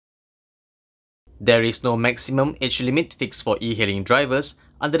There is no maximum age limit fixed for e-hailing drivers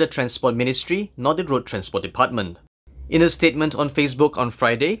under the Transport Ministry nor the Road Transport Department. In a statement on Facebook on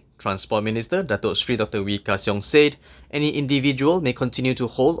Friday, Transport Minister Datuk Seri Dr. Siong said any individual may continue to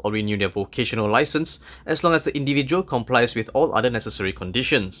hold or renew their vocational license as long as the individual complies with all other necessary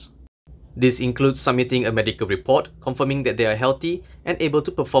conditions. This includes submitting a medical report confirming that they are healthy and able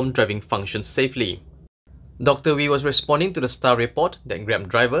to perform driving functions safely. Dr. Wee was responding to the Star report that Grab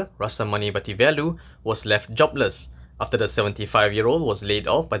driver Rasamani Bativelu was left jobless after the 75-year-old was laid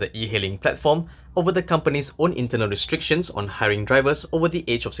off by the e-hailing platform over the company's own internal restrictions on hiring drivers over the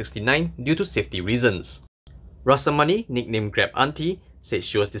age of 69 due to safety reasons. Rasamani, nicknamed Grab Auntie, said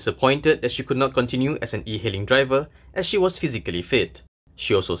she was disappointed that she could not continue as an e-hailing driver as she was physically fit.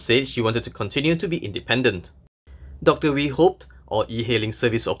 She also said she wanted to continue to be independent. Dr. Wee hoped all e-hailing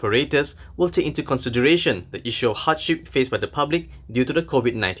service operators will take into consideration the issue of hardship faced by the public due to the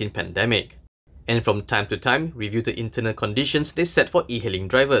COVID-19 pandemic, and from time to time review the internal conditions they set for e-hailing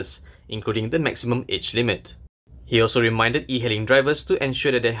drivers, including the maximum age limit. He also reminded e-hailing drivers to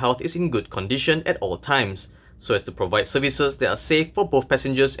ensure that their health is in good condition at all times, so as to provide services that are safe for both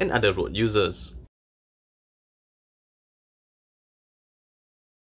passengers and other road users.